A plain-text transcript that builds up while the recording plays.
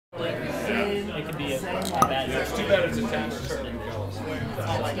it could be a bad year. It's too bad it's attached to certain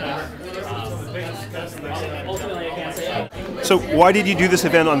Ultimately, I can't say. So why did you do this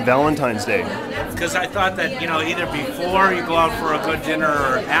event on Valentine's Day? Because I thought that, either before you go out for a good dinner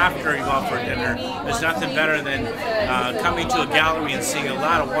or after you go out for a dinner, there's nothing better than coming to a gallery and seeing a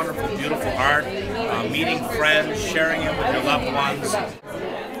lot of wonderful, beautiful art, meeting friends, sharing it with your loved ones.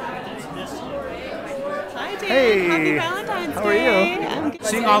 Hi, Dan. Hey, Happy Valentine's how are Day. you? I'm good.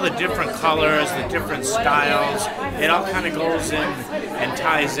 Seeing all the different colors, the different styles, it all kind of goes in and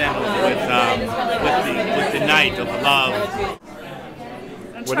ties in with the night of love.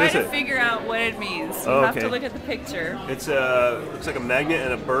 I'm What trying is to it? figure out what it means. You Oh, have okay. to look at the picture. It's looks like a magnet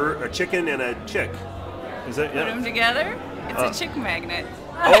and a bird, a chicken and a chick. Is that Put them yeah? together. It's a chick magnet.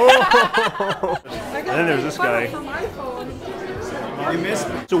 Oh! And then there's this guy. You missed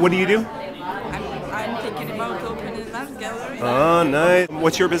it. So what do you do? I'm thinking about opening that gallery. Oh, nice.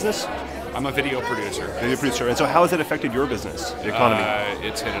 What's your business? I'm a video producer. Video producer. And so how has that affected your business, the economy?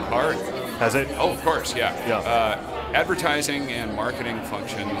 It's hit it hard. Has it? Oh, of course, yeah. Yeah. Advertising and marketing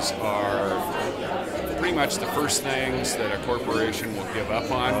functions are pretty much the first things that a corporation will give up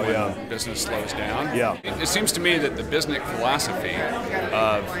on when business slows down. Yeah. It seems to me that the Biznik philosophy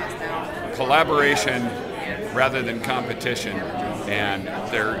of collaboration rather than competition, and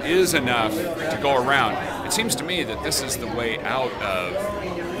there is enough to go around. It seems to me that this is the way out of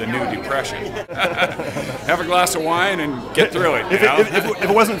the new depression. Have a glass of wine and get through it. If it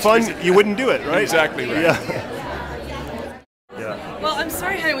wasn't fun, you wouldn't do it, right? Exactly right. Yeah. Well, I'm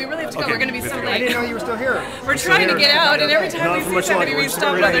sorry, honey. We really have to go. Okay. We're going to be so I late. I didn't know you were still here. We're trying to get out, and every time Not we for see much somebody, longer. we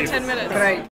stop We're another ready. 10 minutes.